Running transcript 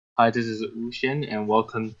Hi, this is Ushin, and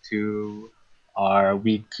welcome to our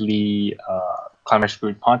weekly Climax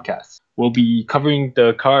Group podcast. We'll be covering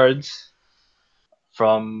the cards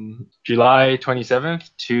from July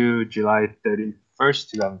 27th to July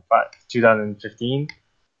 31st, 2015.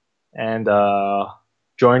 And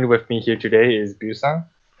joined with me here today is Busang.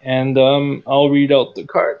 And I'll read out the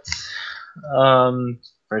cards.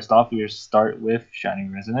 First off, we start with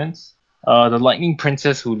Shining Resonance. The Lightning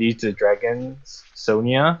Princess who leads the dragons,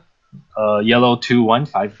 Sonia. Yellow 2-1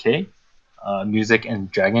 5k. Music and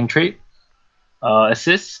dragon trait.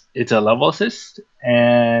 Assist, it's a level assist.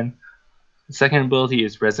 And the second ability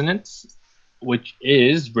is Resonance, which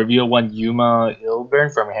is reveal one Yuma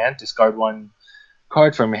Ilburn from your hand, discard one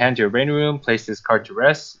card from your hand to your rain room, place this card to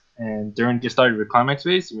rest, and during the start of your climax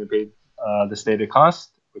phase, you may pay the stated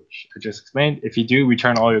cost, which I just explained. If you do,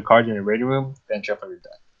 return all your cards in your rain room, then shuffle your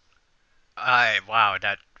deck. Wow,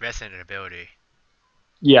 that resonant ability.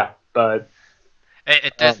 Yeah, but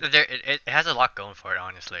It does. It has a lot going for it,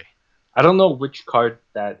 honestly. I don't know which card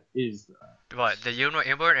that is. What the Uno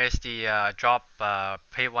Inborn is the drop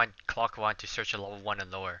pay one clock one to search a level one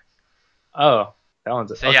and lower. Oh, that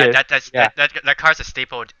one's So yeah, okay. Yeah. that card's a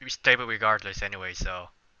staple regardless anyway. So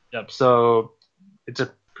Yep. So it's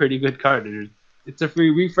a pretty good card. It's a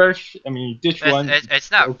free refresh. I mean, you ditch one.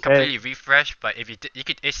 it's not Okay. completely refresh, but if you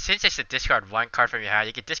could since it's a discard one card from your hand,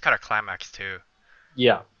 you could discard a climax too.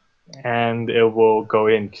 Yeah, and it will go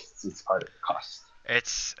in because it's part of the cost.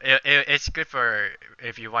 It's good for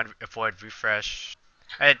if you want to avoid refresh.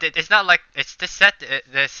 It's not like it's this set.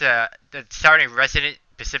 The starting resident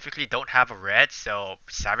specifically don't have a red, so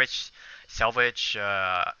salvage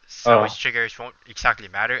triggers won't exactly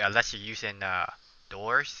matter unless you're using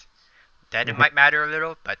doors. Then it might matter a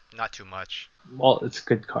little, but not too much. Well, it's a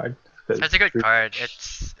good card. It's a good card.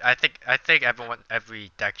 It's I think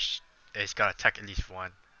every deck is gonna tech at least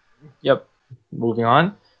one. Yep. Moving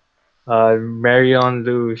on. Marion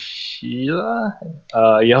Lucilla,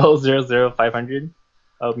 yellow 00500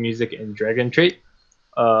 of music and dragon trait.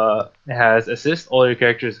 It has assist. All your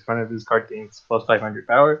characters in front of this card gains plus 500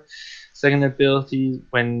 power. Second ability,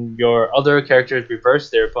 when your other characters reverse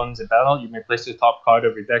their opponents in battle, you may place the top card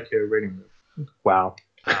of your deck to your rating move. Wow.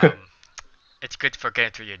 It's good for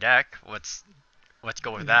getting through your deck. Let's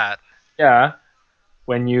go with that. Yeah.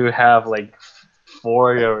 When you have like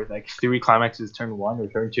 4 or like 3 climaxes turn 1 or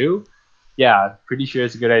turn 2, yeah, pretty sure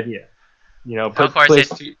it's a good idea. You know, of course,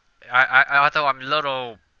 although I'm a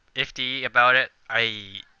little iffy about it,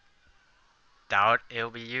 I doubt it'll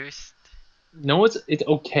be used. No, it's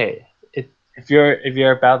okay. If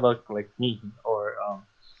you're bad luck like me or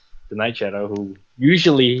the Night Shadow, who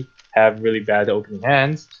usually have really bad opening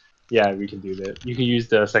hands, yeah, we can do that. You can use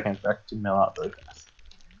the second effect to mill out really fast.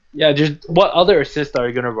 Yeah, just what other assist are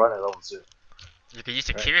you gonna run at level 0? You can use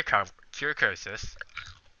the Right. Kiriko assist.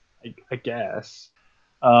 I guess.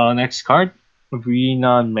 Next card,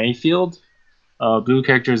 Rena Mayfield. Blue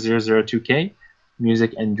character 002k,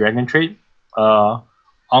 music and dragon trait.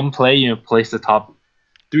 On play, you place the top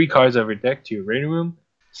 3 cards of your deck to your rating room.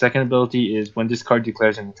 Second ability is when this card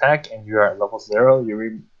declares an attack and you are at level 0,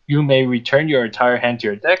 you may return your entire hand to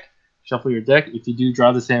your deck, shuffle your deck. If you do,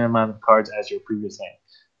 draw the same amount of cards as your previous hand.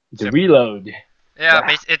 It's a reload. Yeah,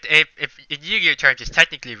 if Yu-Gi-Oh turns, it's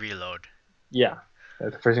technically reload. Yeah,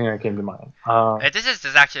 that's the first thing that came to mind. This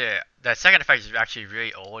is actually the second effect is actually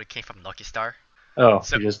really old. It came from Lucky Star. Oh,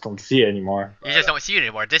 So you just don't see it anymore. you just don't see it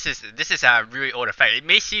anymore. This is a really old effect. It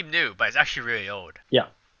may seem new, but it's actually really old. Yeah,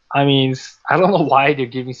 I mean, I don't know why they're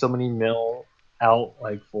giving so many mill out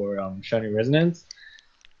like for Shining Resonance.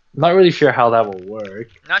 I'm not really sure how that will work.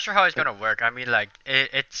 Not sure how it's gonna work. I mean, like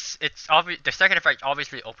it's obvious. The second effect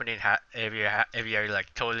obviously opening if you're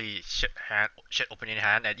like totally shit opening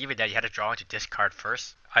hand, and even that you had to draw into discard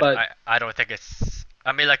first. I don't think it's.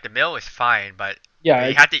 I mean, like the mill is fine, but Yeah,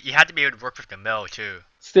 you had to be able to work with the mill too.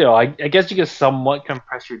 still, I guess you can somewhat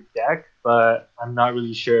compress your deck, but I'm not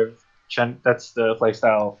really sure if that's the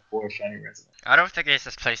playstyle for Shining Resonance. I don't think it's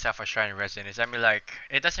a playstyle for Shining Resonance. I mean, like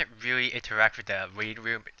it doesn't really interact with the raid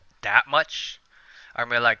room that much. I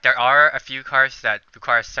mean, like there are a few cards that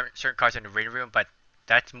require certain cards in the raid room, but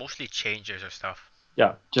that's mostly changes or stuff.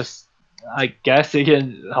 Yeah, just I guess it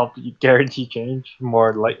can help you guarantee change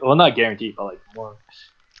more like well not guarantee but like more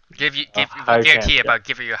higher Guarantee chance, about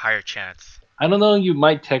giving you a higher chance. I don't know, you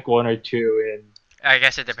might tech 1 or 2 in. I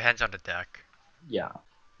guess it depends on the deck. Yeah.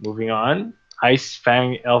 Moving on. Ice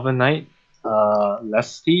Fang Elven Knight.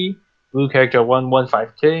 Lesty. Blue character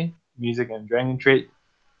 115k. Music and dragon trait.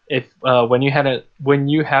 If when you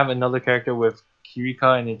have another character with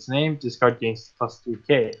Kirika in its name, this card gains plus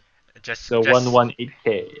 3k. Just So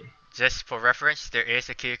 118k. Just for reference, there is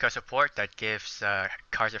a Kiriko support that gives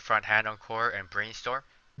cards a front hand on core and brainstorm.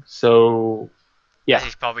 So This yeah,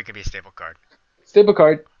 is probably gonna be a staple card. stable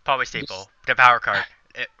card. Probably Just staple. The power card.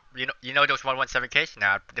 You know those 117Ks?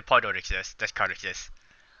 Now they probably don't exist. This card exists.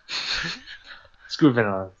 screw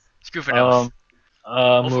vanilla. Screw vanillas.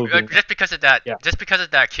 Um, Over, moving. just because of that, Yeah,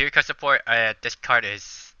 Kiriko support, this card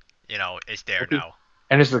is there okay. now.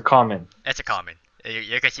 And it's a common. It's a common.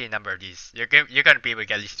 You can see a number of these. You're gonna be able to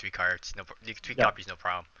get at least three cards. No, three Yeah, copies, no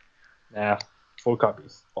problem. nah, 4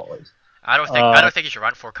 copies always. I don't think you should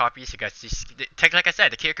run four copies because like I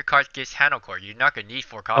said, the Kiriko card gives Hano core. You're not gonna need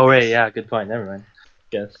four Oh copies. wait, yeah, good point. Never mind.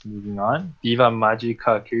 Guess moving on. Diva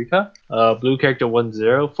Magica Kirika. Blue character 10,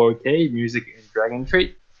 4K, music and dragon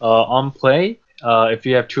trait. On play, if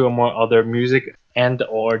you have two or more other music and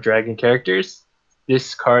or dragon characters,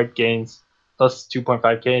 this card gains plus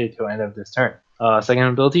 2.5k till end of this turn. Second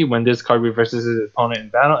ability, when this card reverses its opponent in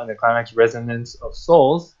battle and the climax resonance of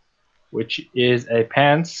souls, which is a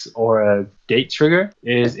pants or a date trigger,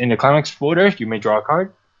 is in the climax order, you may draw a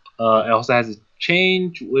card. It also has a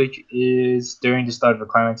change, which is during the start of the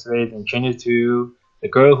climax phase, and change it to the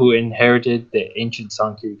girl who inherited the ancient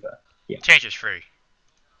song Kirika. Yeah. Change is free,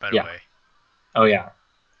 by the Yeah. way. Oh yeah.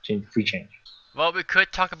 Free change. Well, we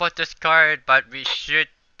could talk about this card, but we should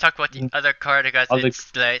talk about the other card because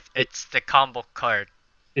it's the combo card.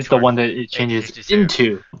 It's the one that it changes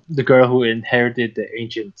into the girl who inherited the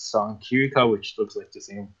ancient song Kirika, which looks like the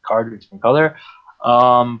same card with different color.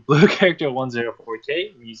 Blue character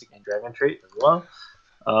 104k, music and dragon trait as well.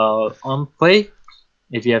 On play,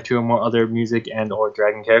 if you have two or more other music and or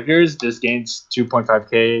dragon characters, this gains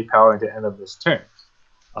 2.5k power at the end of this turn.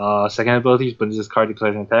 Second ability is when this card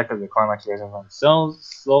declares an attack of the climax resonance on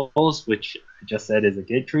souls, which I just said is a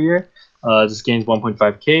gate trigger. This gains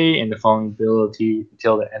 1.5k and the following ability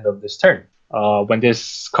until the end of this turn. When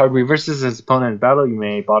this card reverses its opponent in battle, you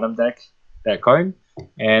may bottom deck that card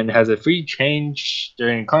and has a free change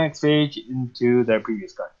during climax stage into the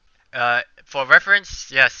previous card. For reference,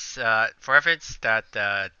 yes. For reference, that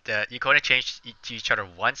you can only change to each other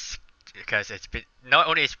once because it's been not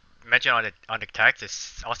only is mentioned on the text,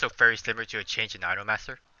 it's also very similar to a change in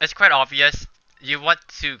Idolmaster. It's quite obvious. You want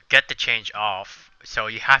to get the change off, so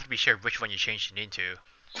you have to be sure which one you change it into.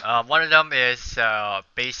 One of them is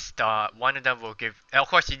based on. One of them will give. Of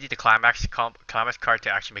course, you need the climax card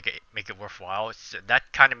to actually make it worthwhile. So that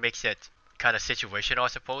kind of makes it kind of situational, I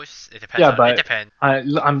suppose. It depends. Yeah, but it depends.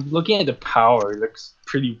 I'm looking at the power. It looks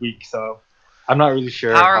pretty weak, so I'm not really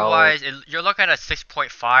sure. Power wise, you're looking at 6.5,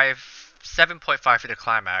 7.5 for the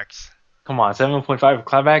climax. Come on, 7.5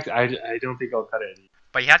 climax. I don't think I'll cut it.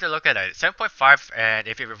 But you have to look at it. 7.5, and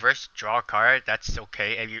if you reverse draw a card, that's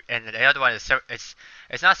okay. And the other one is it's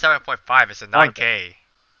not 7.5. It's a 9K.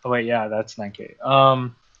 Oh wait, yeah, that's 9K.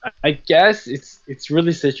 I guess it's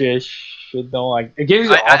really situational. Like it gives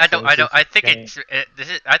you. I don't. I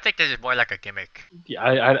think this is more like a gimmick. Yeah,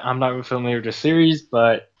 I'm not familiar with the series,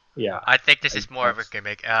 but yeah. I think this is more of a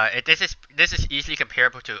gimmick. This is easily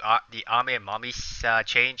comparable to the Ami and Mommy's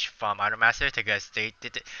change from Idolmaster because they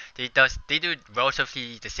do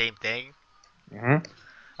relatively the same thing. Mm-hmm.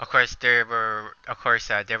 Of course, they were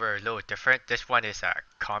a little different. This one is a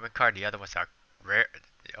common card. The other one's a rare.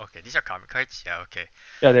 Okay, these are common cards. Yeah, okay.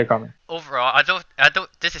 Yeah, they're common. Overall, I don't.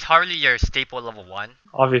 This is hardly your staple level 1.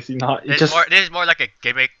 Obviously not. This is more like a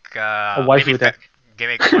gimmick. A waifu deck.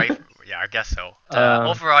 Gimmick wife. Yeah, I guess so.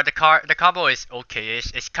 Overall, the combo is okay.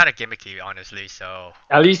 It's kind of gimmicky, honestly. So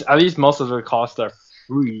at least most of the costs are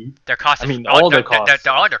free. Their cost. I mean, all the costs.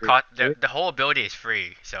 The whole ability is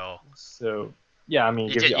free. So yeah, I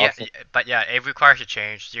mean, but yeah, it requires a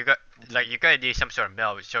change. You're gonna need some sort of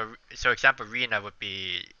mill. So example, Rena would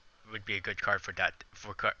be a good card for that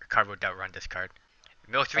card would run this card.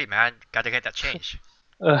 Mill 3, man, gotta get that change.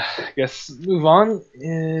 I guess move on.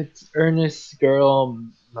 It's Ernest Girl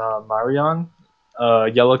Marion,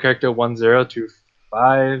 yellow character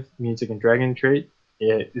 1025, music and dragon trait.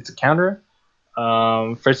 It's a counter.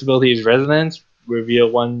 First ability is Resonance. Reveal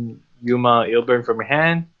one Yuma Ilburn from your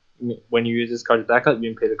hand. When you use this card as backup,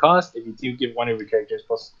 you can pay the cost. If you do, give one of your characters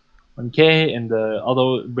plus 1k, and the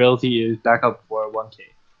other ability is backup for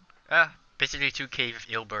 1k. Basically 2k with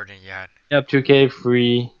Ilburn in your hand. Yep, 2k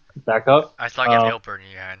free backup. As long as Ilburn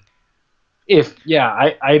in your hand.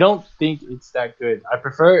 I don't think it's that good. I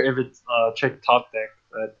prefer if it's check top deck,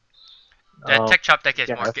 but the tech top deck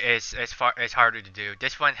is harder to do.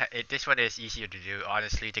 This one is easier to do,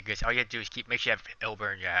 honestly, because all you have to do is make sure you have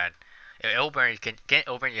Ilburn in your hand. If get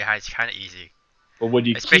Ilburn in your hand, it's kind of easy. But would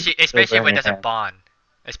you especially when there's a bond,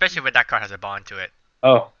 especially when that card has a bond to it.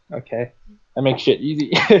 Oh, okay, that makes shit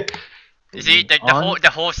easy. You see, Moving on. the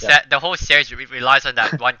whole Yeah. set, the whole series relies on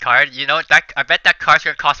that one card. You know that I bet that card's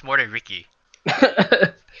gonna cost more than Ricky.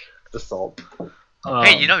 The salt.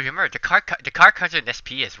 Hey, you Um, know, remember the card comes with an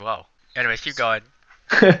SP as well. Anyways, keep going.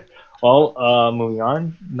 well, moving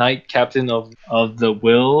on. Knight Captain of the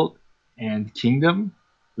Will and Kingdom.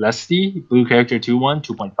 Lusty, blue character 2/1,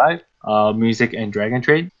 2.5. Music and Dragon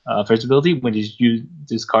Trade. First ability, when you use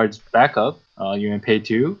this card's backup, you're gonna pay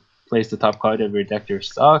 2. Place the top card of your deck to your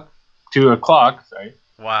stock. To your clock, sorry.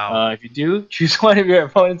 Wow. If you do, choose one of your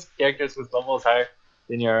opponent's characters with levels higher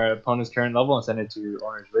than your opponent's current level and send it to your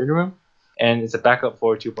owner's raid room. And it's a backup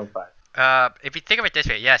for 2.5. If you think of it this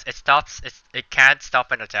way, yes, it stops. It can't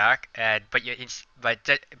stop an attack, and but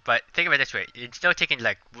think of it this way, it's still taking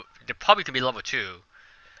like the probably could be level 2,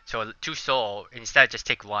 so 2 soul instead just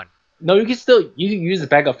take 1. No, you can use the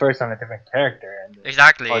backup first on a different character and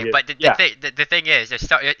Exactly, target. but Yeah, the thing is,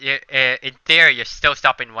 in theory you're still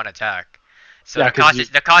stopping 1 attack, so yeah, because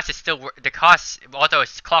the cost is still the cost. Although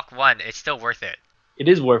it's clock 1, it's still worth it. it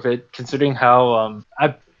is worth it considering how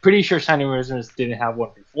I'm pretty sure Shining Resonance didn't have one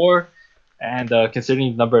before, and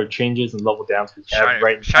considering the number of changes and level downs we have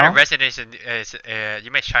right Shiny now. Resonance is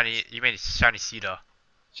you made Shiny Cedar.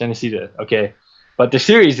 Shining Cedar, okay, but the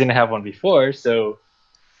series didn't have one before, so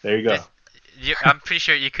there you go. I'm pretty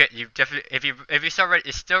sure you could. You definitely if you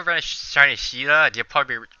still run Shiny Sheila, you're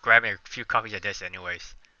probably grabbing a few copies of this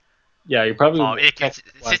anyways. Yeah, you probably can't.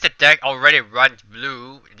 Since the deck already runs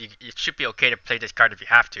blue, it should be okay to play this card if you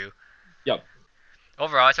have to. Yep.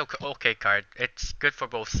 Overall, it's okay card. It's good for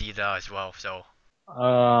both Sheila as well. So.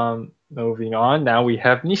 Moving on. Now we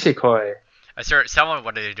have Nisekoi. Sure, someone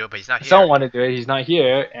wanted to do it, but he's not here. Someone wanted to do it. He's not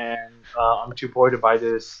here, and I'm too poor to buy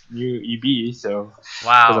this new EB. So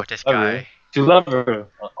wow, this guy. To lover,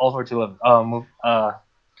 all for to love.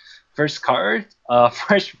 First card,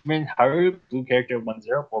 freshman Haru, blue character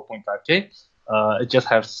 1/0, 4.5k. It just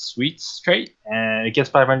has sweets trait, and it gets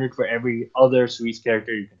 500 for every other sweets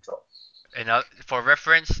character you control. And for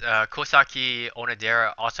reference, Kosaki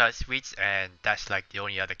Onodera also has sweets, and that's like the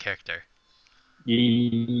only other character.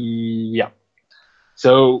 Yeah.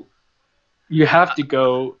 So you have to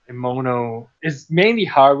go in mono. It's mainly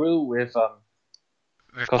Haru with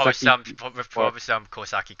probably Kosaki. some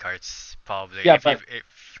Kosaki cards, probably. Yeah, but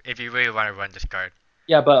if you really want to run this card.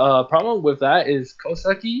 yeah, but problem with that is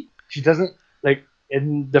Kosaki. She doesn't like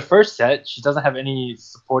in the first set. She doesn't have any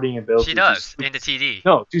supporting ability. She does in the TD.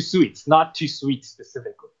 No, two sweets, not two sweets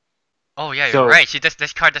specifically. Oh yeah, you're right.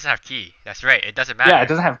 This card doesn't have key. That's right. It doesn't matter. Yeah, it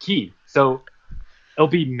doesn't have key. So it'll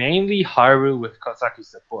be mainly Haru with Kosaki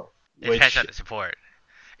support. It depends on the support.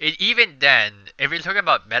 Even then, if you're talking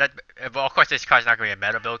about meta, well, of course this card's not going to be a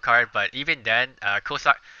meta build card, but even then,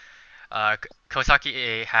 Kosaki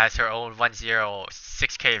has her own 1/0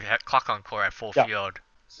 6k clock on core at full field.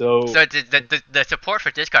 So the support for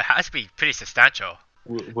this card has to be pretty substantial.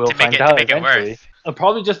 We'll find out eventually. It'll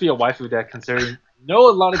probably just be a waifu deck, considering a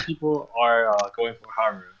lot of people are going for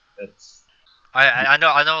Haru. That's I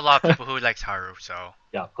know a lot of people who likes Haru, so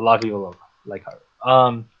yeah, a lot of people like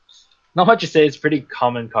Haru. Not much to say. It's a pretty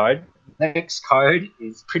common card. Next card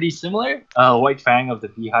is pretty similar. White Fang of the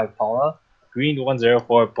Beehive Paula. Green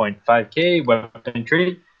 104.5k weapon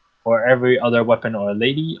trade. For every other weapon or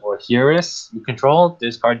lady or Heiress you control,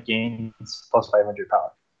 this card gains plus 500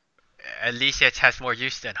 power. At least it has more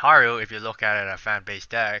use than Haru if you look at it as a fan-based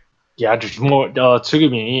deck. Yeah, there's more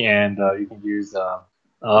Tsugumi, and you can use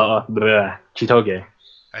Chitoge.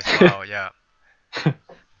 As well, yeah.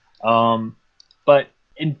 But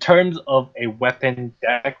in terms of a weapon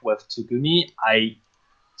deck with Tsugumi,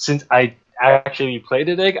 since I actually played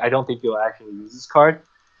the deck, I don't think you'll actually use this card,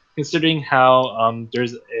 considering how there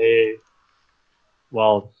is a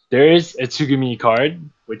Tsugumi card,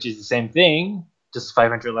 which is the same thing, just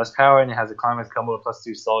 500 less power, and it has a Climax combo with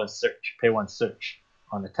 +2 stall and search, pay 1 search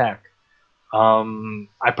on attack.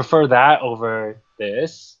 I prefer that over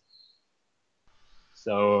this.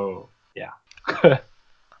 So yeah.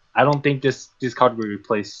 I don't think this card will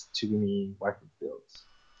replace Tsugumi weapon builds.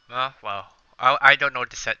 Well, I don't know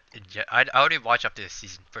the set yet. I only watch up to the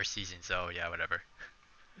first season, so yeah, whatever.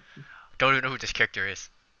 Don't even know who this character is.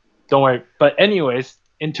 Don't worry. But anyways,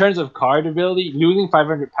 in terms of card ability, losing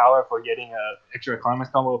 500 power for getting a extra Climax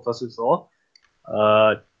combo with +2 soul,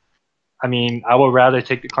 I mean, I would rather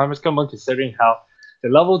take the Climax combo, considering how the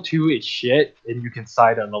level 2 is shit, and you can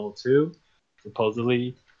side on level 2,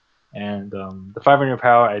 supposedly. And the 500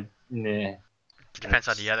 power, Depends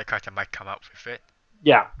on the other cards that might come out with it.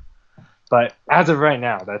 Yeah, but as of right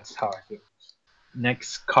now, that's how I feel.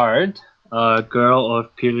 Next card, Girl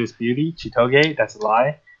of Peerless Beauty, Chitoge. That's a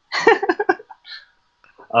lie.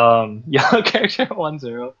 Yellow character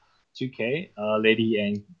 1/0. 2K, Lady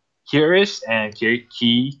and Curious and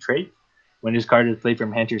Key trait. When this card is played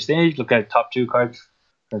from hand to your stage, look at the top two cards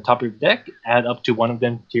from the top of your deck, add up to one of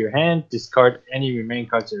them to your hand, discard any remaining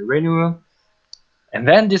cards in your rating room, and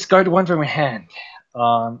then discard one from your hand.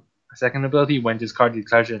 Second ability, when this card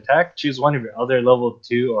declares an attack, choose one of your other level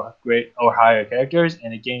 2 or great or higher characters,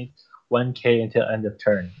 and it gains 1k until end of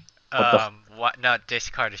turn. What the What? No, this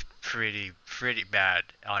card is pretty bad,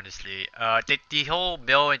 honestly. The whole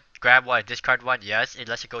mill and grab one, discard one, yes, it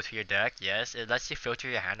lets you go to your deck, yes, it lets you filter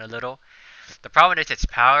your hand a little. The problem is its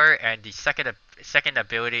power and the second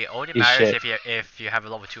ability only is matters shit. if you have a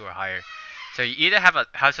level 2 or higher. So you either have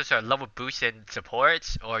some sort of level boost in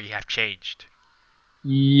supports or you have changed.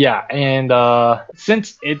 Yeah, and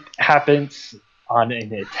since it happens on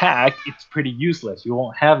an attack, it's pretty useless. You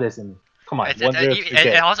won't have this in. Come on, It, it, it, it 102k.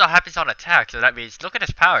 it also happens on attack, so that means look at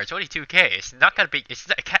its power. It's only 2k. It's not gonna be.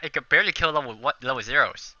 It can barely kill level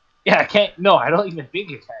zeros. Yeah, I can't. No, I don't even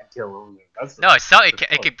think it can kill Lulu. That's No, the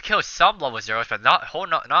it can kill some level zeros, but not a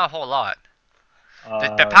whole lot. The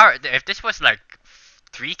uh, power. If this was like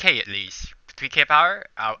 3k at least, 3k power,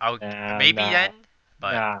 I'll maybe nah, then.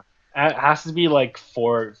 But nah. It has to be like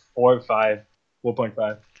 5,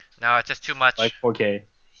 4.5, no, it's just too much. like 4k.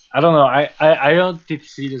 I don't know. I don't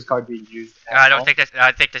see this card being used at I don't all. think this.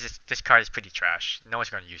 I think this card is pretty trash. No one's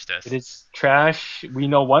gonna use It this. is trash. We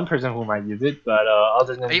know one person who might use it, but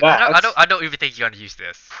other than that, I don't even think he's gonna use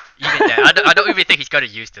this. Even then, I don't even think he's gonna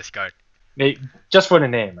use this card. just for the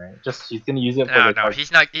name, right? Just he's gonna use it for No, the no, card.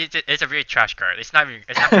 he's not. It's a really trash card. It's not even.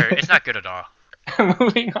 It's not very. It's not good at all.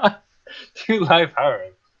 Moving on to live power.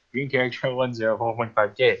 Green character 1/0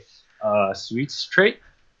 4.5k. Sweets trait.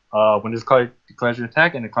 When this card declares an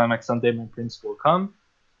attack and the climax someday my prince will come.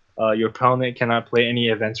 Your opponent cannot play any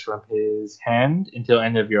events from his hand until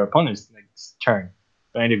end of your opponent's next turn.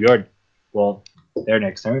 End of your their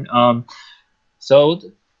next turn. So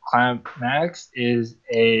Climax is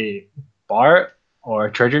a bar or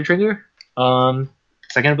treasure trigger.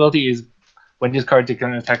 Second ability is when this card takes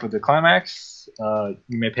an attack with the Climax,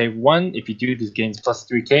 you may pay 1. If you do, this gains plus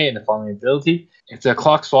 3k in the following ability. It's a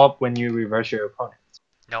clock swap when you reverse your opponent.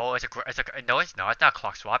 No, no, it's not. It's not a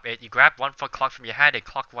clock swap. You grab one for clock from your hand and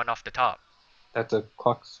clock one off the top. That's a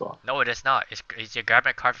clock swap. No, it is not. It's you're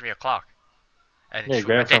grabbing a card from your clock Yeah,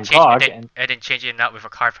 grab from clock and and then changing it out with a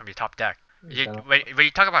card from your top deck. then, When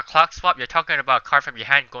you talk about clock swap, you're talking about a card from your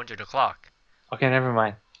hand going to the clock. okay, never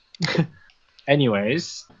mind.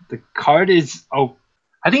 Anyways, the card is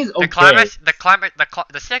I think it's okay.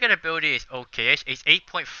 The second ability is okay. It's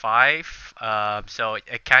 8.5. So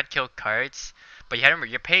it can't kill cards, but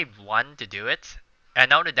you're paid 1 to do it, and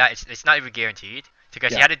not only that, it's not even guaranteed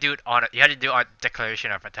because Yeah, you had to do it on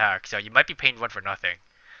declaration of attack. So you might be paying 1 for nothing.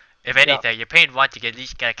 If yeah, anything, you're paying 1 to at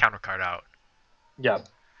least get a counter card out. yeah.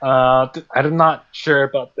 I'm not sure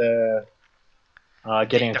about the The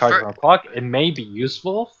getting a the card first from a clock. It may be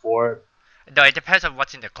useful for No, it depends on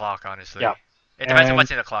what's in the clock, honestly. yeah, It depends on and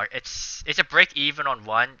what's in the clock. It's a break even on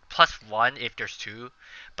 1 plus 1 if there's 2,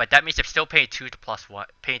 but that means I'm still paying 2 to plus 1,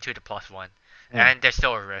 mm, and there's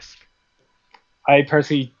still a risk. I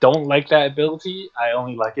personally don't like that ability. I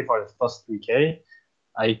only like it for the plus 3k.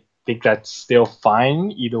 I think that's still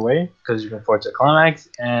fine either way because you can force a climax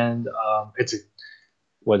and it's a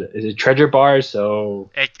what is it treasure bar, so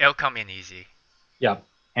It'll come in easy. yeah.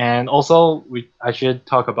 And also I should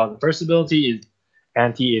talk about the first ability is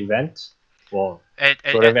anti-event. Well,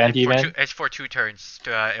 sort of anti-event. It's for 2 turns.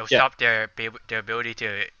 It'll Yeah, stop their ability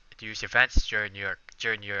to use events during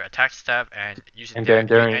your attack step and using and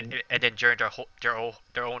then and then during their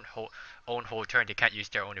own whole turn they can't use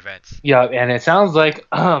their own events. yeah, and it sounds like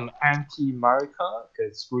anti-Marika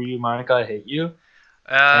because screw you, Marika, I hate you.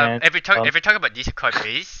 And If we talk about decent card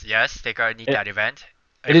base, yes, they're gonna need it, that event.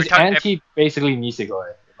 it If we is talk if anti basically Nisekoi,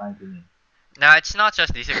 in my opinion. Now it's not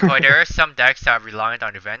just decent card. There are some decks that are reliant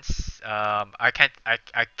on events. I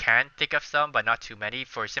can think of some, but not too many.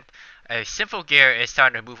 Simple Gear is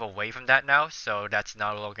starting to move away from that now, so that's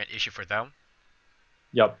no longer an issue for them.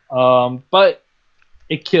 Yep. But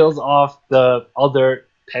it kills off the other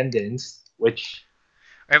pendants, which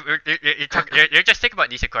You're just thinking about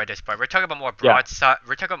decent card at this point. We're talking about more yeah, broadside.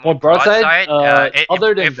 We're talking about more more broadside. broadside.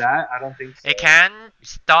 Other than If that, I don't think so. it can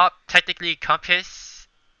stop technically compass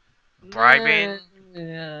bribing.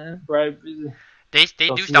 Yeah, right. They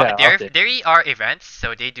Don't do see stop. that often. There are events,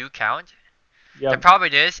 so they do count. The Yeah,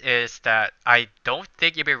 problem is that I don't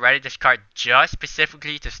think you'll be writing this card just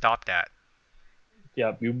specifically to stop that.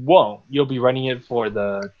 yeah, you won't. You'll be running it for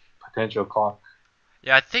the potential call.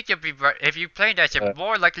 Yeah, I think if you're playing that, you're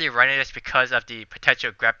more likely running this because of the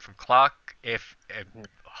potential grab from clock. If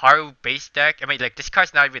Haru base deck, I mean, like, this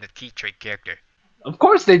card's not even a key trait character. Of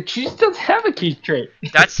course, she doesn't have a key trait.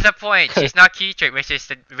 That's the point. She's not key trait, which is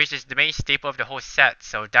the main staple of the whole set.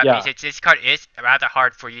 So that means Yeah. this card is rather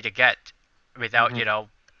hard for you to get without,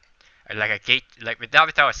 Hmm. like a gate, like without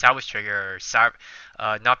a salvage trigger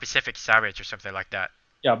or non-specific savage or something like that.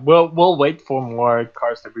 Yeah, we'll wait for more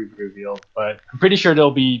cards to be revealed, but I'm pretty sure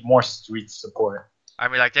there'll be more street support. I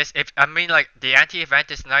mean, like this. If I mean, like the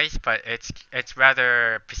anti-event is nice, but it's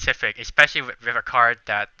rather specific, especially with a card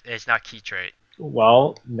that is not key trait.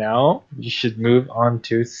 Well, now we should move on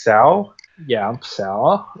to Sal. Yeah,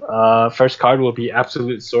 Sal. First card will be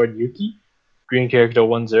Absolute Sword Yuki. Green character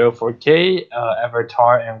 104k,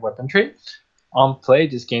 avatar and weapon trait. On play,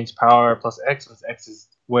 this gains power plus X,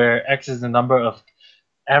 where X is the number of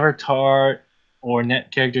avatar or net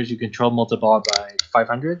characters you control multiplied by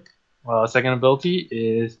 500. Second ability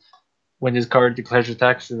is when this card declares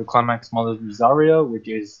attacks to the Climax model Rosario, which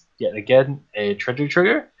is yet again a treasure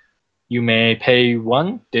trigger. You may pay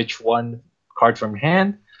one, ditch one card from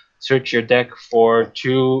hand, search your deck for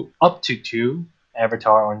up to two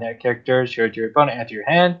avatar or net characters, search your opponent, enter your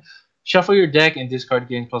hand, shuffle your deck, and discard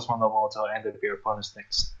gain +1 level until end of your opponent's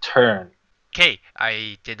next turn. Okay,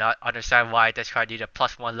 I did not understand why this card needed a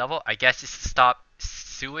 +1 level. I guess it's to stop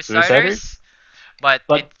Suiciders? suiciders. But in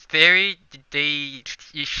But theory,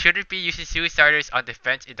 you shouldn't be using suiciders on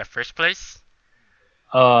defense in the first place.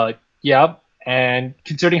 yeah, and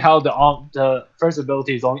considering how the first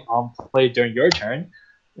ability is only on play during your turn,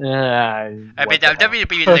 I mean, what the that would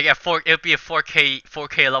be hell? like it would be a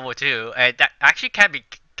 4K level too, and that actually can't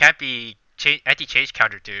be anti-change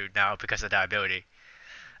counter to now because of that ability.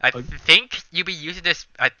 I think you'll be using this.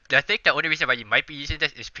 I think the only reason why you might be using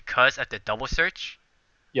this is because of the double search.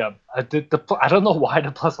 Yeah, I don't know why the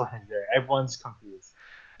 +1 is there. Everyone's confused.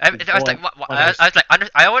 I was like, I was like,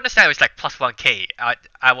 I understand it was like +1K.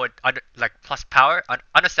 I would like plus power,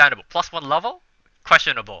 understandable. +1 level,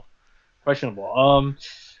 questionable. Questionable.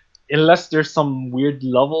 Unless there's some weird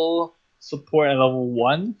level support at level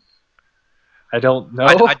 1, I don't know.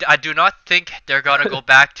 I do not think they're gonna go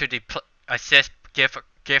back to the assist give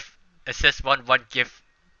assist one give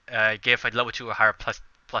a level 2 or higher plus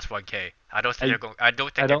 1K. I don't think I they're going. I don't I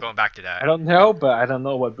think they're don't going back to I that. don't know, but I don't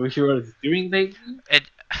know what Bushiroad is doing lately. And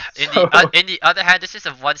So in the other hand, this is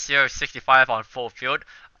a 1/0/65 on full field.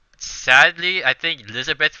 Sadly, I think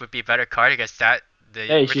Elizabeth would be a better card against that.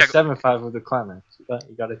 hey, she's 7-5 with the Climax.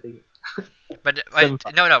 You gotta take it. But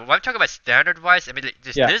 7-5. no, when I'm talking about standard wise, I mean like,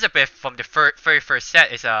 this Yeah. Elizabeth from the very first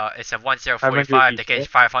set is a 500 1/0/45 each, that gains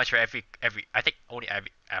right? 500 every I think only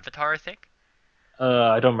every avatar I think.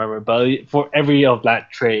 I don't remember, but for every of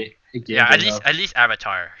that trait, it Yeah, gains enough. at least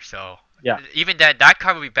avatar. So Yeah. even that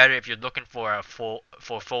card would be better if you're looking for a full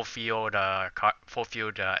field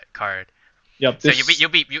card. Yep. So This.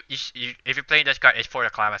 if you're playing this card, it's for the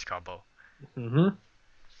Climax combo. Hmm.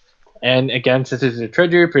 And again, since it's a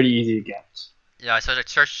treasure, pretty easy to get. Yeah, so the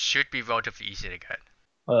search should be relatively easy to get.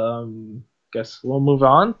 Guess we'll move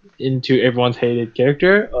on into everyone's hated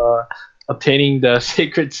character. Obtaining the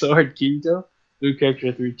Sacred Sword Kirito. Blue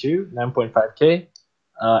character 3/2, 9.5k.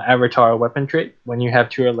 Avatar weapon trait. When you have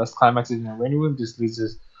 2 or less climaxes in your rain room, this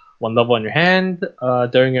loses 1 level on your hand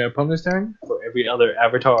during your opponent's turn. For every other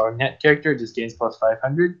avatar or net character, this gains plus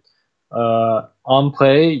 500. On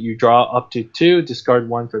play, you draw up to 2, discard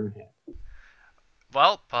 1 from your hand.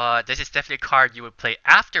 Well, this is definitely a card you would play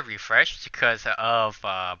after refresh because of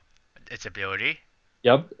its ability.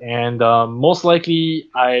 Yep, and most likely,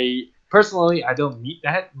 personally I don't meet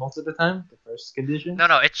that most of the time. The first condition.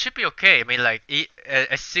 No, it should be okay. I mean, like,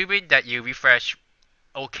 assuming that you refresh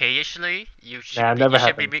okayishly, you should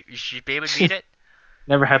be able to meet it.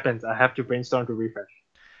 Never happens. I have to brainstorm to refresh.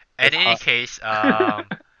 And in any case, it's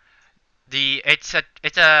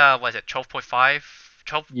a what is it 12.5,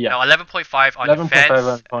 12 Yeah. no 11.5 on 11.5 defense,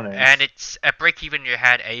 on opponents. and it's a break even in your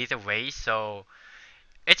hand either way. So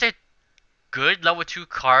it's a good level 2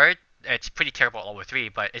 card. It's pretty terrible at level 3,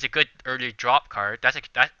 but it's a good early drop card. That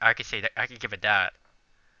I can say that I can give it that.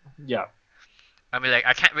 Yeah. I mean, like,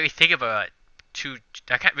 I can't really think of a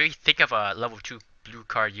level 2 blue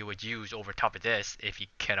card you would use over top of this if you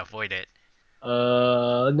can avoid it.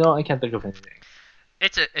 No, I can't think of anything.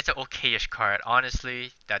 It's an okayish card,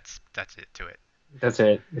 honestly. That's it to it. That's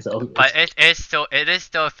it. But it is still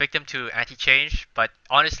a victim to anti-change. But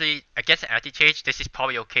honestly, against anti-change, this is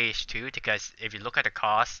probably okayish too, because if you look at the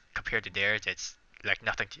cost compared to theirs, it's like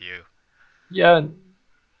nothing to you. Yeah.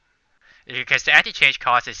 Because the anti-change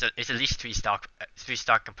cost is at least three stock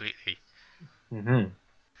completely. Mm-hmm.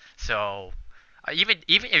 So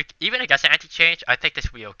Even against an anti-change, I think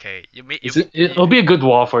this will be okay. It'll be a good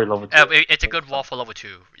wall for level two. It's a good wall for level 2.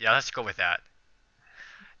 Yeah, let's go with that.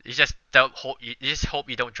 You just hope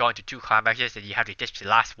you don't draw into 2 climaxes and you have to ditch the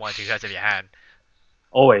last one because of your hand.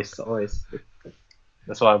 Always, always.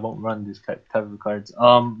 That's why I won't run this type of cards.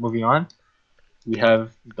 Moving on, we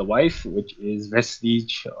have the wife, which is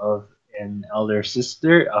vestige of an elder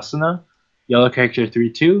sister, Asuna. Yellow character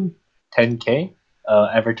 3/2, 10k,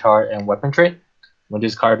 avatar and weapon trait. When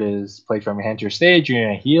this card is played from your hand to your stage, you're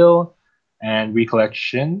gonna heal and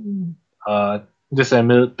recollection. This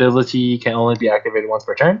ability can only be activated once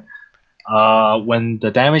per turn. When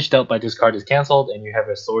the damage dealt by this card is cancelled and you have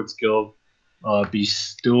a sword skill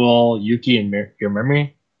bestool Yuki in your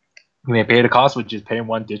memory, you may pay the cost, which is pay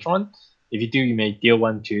one, ditch one. If you do, you may deal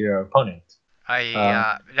one to your opponent.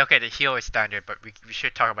 Okay, the heal is standard, but we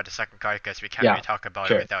should talk about the second card because we can't Yeah, really talk about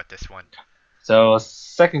sure. it without this one. So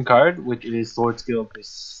second card, which is sword skill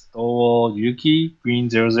bestool Yuki, green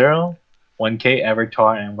 0/0, 1k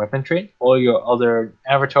avatar and weapon trait. All your other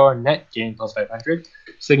avatar net gain plus 500.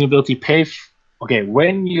 Second ability pay. Okay,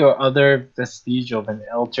 when your other vestige of an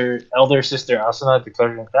elder sister Asuna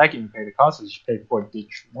declares an attack, you pay the cost, so you should pay 4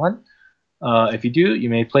 ditch 1. If you do, you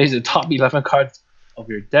may place the top 11 cards of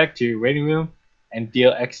your deck to your waiting room and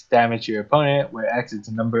deal X damage to your opponent, where X is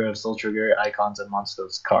the number of Soul Trigger icons amongst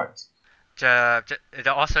those cards.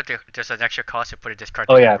 There's an extra cost to put in this card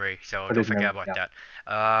Oh to yeah, memory, so don't forget about yeah.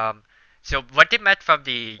 that. So what they meant from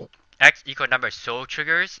the X equal number of soul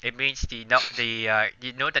triggers, it means the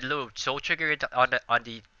you know the little soul trigger on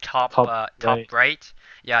the top right.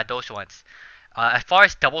 Yeah, those ones. As far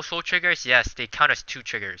as double soul triggers, yes, they count as 2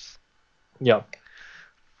 triggers. Yeah.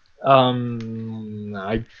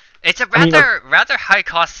 It's a rather high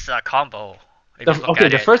cost combo.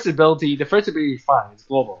 The first ability is fine. It's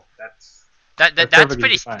global.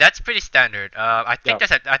 That's pretty standard. I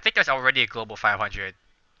think there's already a global 500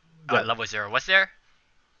 level 0. Was there?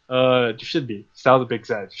 There should be. Style the big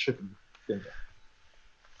set should be.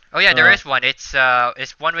 Oh yeah, there is one. It's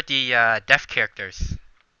one with the deaf characters.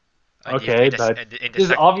 Okay, but this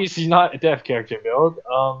is obviously not a deaf character build.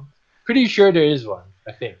 Pretty sure there is one.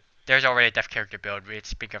 I think there's already a deaf character build.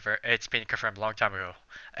 It's been confirmed a long time ago.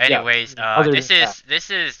 Anyways, this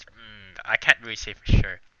is I can't really say for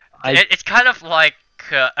sure. It's kind of like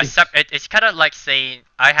it's kind of like saying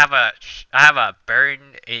I have a burn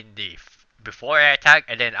in the before I attack,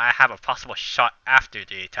 and then I have a possible shot after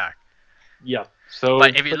the attack. Yeah. So,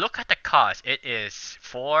 but if you look at the cost, it is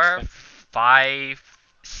 4, 5,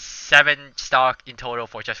 7 stock in total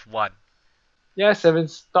for just one. Yeah, 7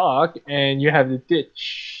 stock, and you have the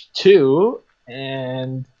ditch 2,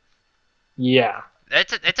 and yeah.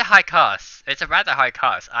 It's a high cost. It's a rather high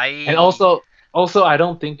cost. And also I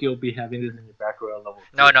don't think you'll be having this in your back row level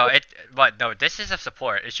 2. No, this is a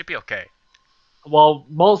support. It should be okay. Well,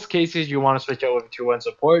 most cases you want to switch out with 2/1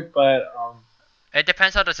 support, but it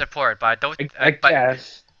depends on the support. But don't. I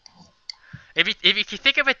guess. If you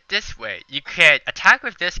think of it this way, you can attack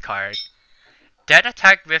with this card, then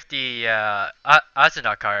attack with the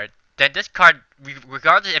Asuna card. Then this card,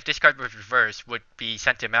 regardless if this card was reversed, would be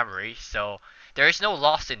sent to memory. So there is no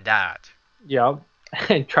loss in that. Yeah,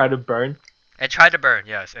 and try to burn. And try to burn,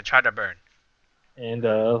 yes, and try to burn. And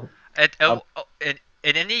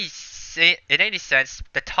in any sense,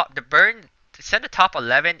 the burn send the top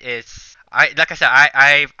 11 is like I said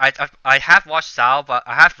I have watched Sal, but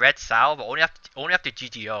I have read Sal, but only up to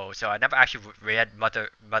GTO, so I never actually read Mother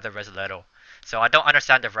Resoleto, so I don't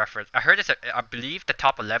understand the reference. I believe the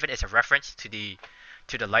top 11 is a reference to the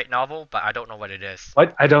light novel, but I don't know what it is.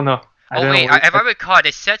 What? I don't know. If I recall,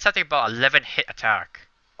 they said something about 11 hit attack.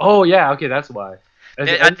 Oh yeah, okay, that's why.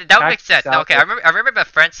 That would make sense. Okay, I remember my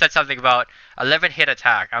friend said something about 11 hit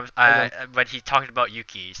attack when he talked about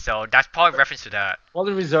Yuki, so that's probably reference to that.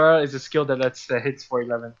 Mother Resoleto is a skill that lets hits for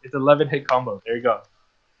 11. It's 11 hit combo. There you go.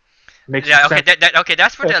 Okay,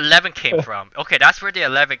 that's where the 11 came from. Okay, that's where the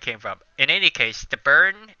 11 came from. In any case, the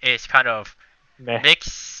burn is kind of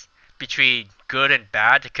mix between good and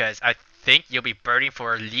bad, because I think you'll be burning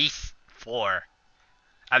for at least 4.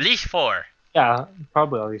 At least 4. Yeah,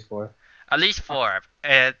 probably at least 4. At least 4,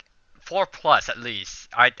 and 4 plus at least.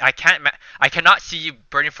 I cannot see you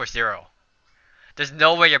burning for 0. There's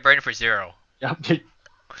no way you're burning for 0. Yep.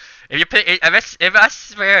 If I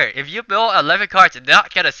swear, if you build 11 cards and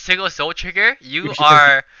not get a single soul trigger, you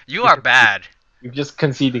are bad. You just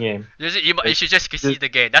concede the game. You should just concede the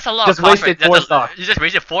game. That's a lot of cost. Wasted 4 stock. You just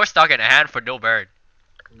wasted 4 stock in a hand for no burn.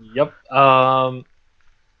 Yep.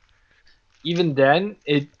 Even then,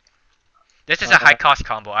 this is a high cost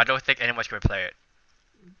combo. I don't think anyone's gonna play it.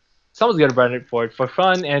 someone's gonna burn it for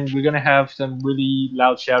fun, and we're gonna have some really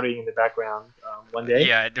loud shouting in the background one day.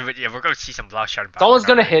 Yeah, we're gonna see some loud shouting Someone's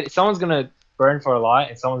background. gonna hit. Someone's gonna burn for a lot,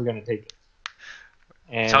 and someone's gonna take it.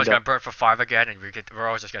 Someone's And gonna burn for 5 again, and we're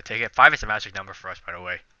all just gonna take it. 5 is a magic number for us, by the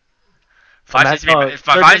way. Five seems to be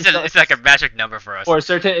five is it's like a magic number for us. for a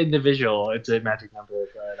certain individual, it's a magic number.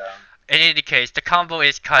 But In any case, the combo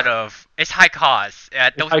is kind of it's high cost.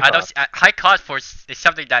 high cost. High cost for is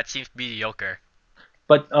something that seems mediocre.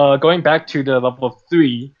 But going back to the level of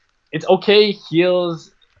 3, it's okay,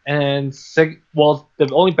 heals, and well,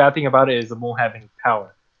 the only bad thing about it is it won't have any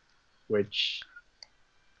power. Which,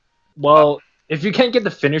 well, if you can't get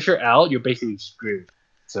the finisher out, you're basically screwed.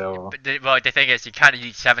 So The thing is, you kind of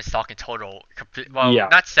need 7 stock in total. Well, yeah,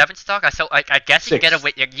 not 7 stock. I guess you can 6. get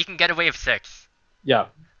away. You can get away with 6. Yeah,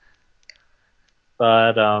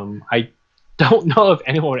 but I don't know if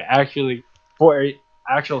anyone would actually for a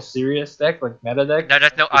actual serious deck like meta deck. No,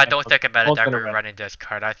 there's no. I don't think a meta Someone's deck will gonna be run. running this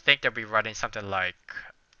card. I think they'll be running something like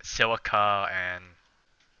Silica and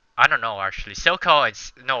I don't know actually. Silica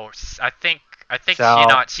is no. I think Sal,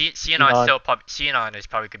 Xenon still Xenon is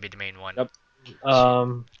probably gonna be the main one. Yep.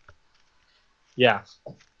 Yeah.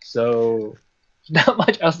 So not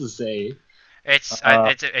much else to say. It's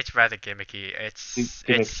rather gimmicky.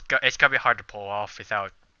 Gimmick. It's gonna be hard to pull off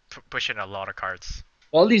without pushing a lot of cards.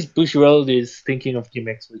 Well, at least Bushiroad is thinking of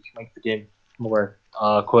gimmicks which make the game more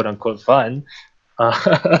quote unquote fun.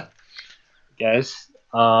 I guess.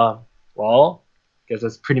 Well, guess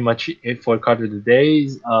that's pretty much it for card of the day.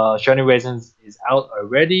 Shining Resins is out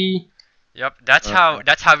already. Yep, that's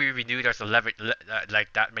how we renewed our 11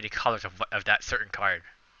 like that many colors of that certain card.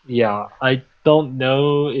 Yeah, I don't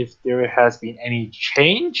know if there has been any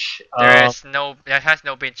change. There has no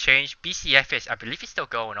been changed. BCF is I believe it's still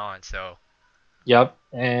going on. So. Yep,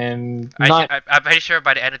 and I'm pretty sure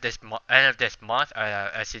by the end of this month,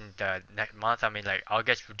 as in the next month, I mean like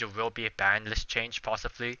August, there will be a ban list change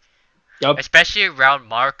possibly. Yep. Especially around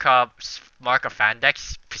Marka fan decks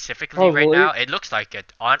specifically right now. It looks like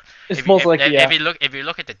it. It's most likely, yeah. If you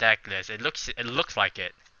look at the deck list, it looks like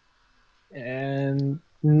it. And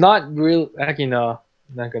not real. Actually, no,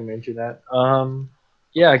 not gonna mention that.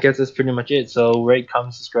 Yeah, I guess that's pretty much it. So rate,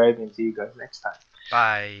 comment, subscribe, and see you guys next time.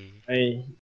 Bye. Bye.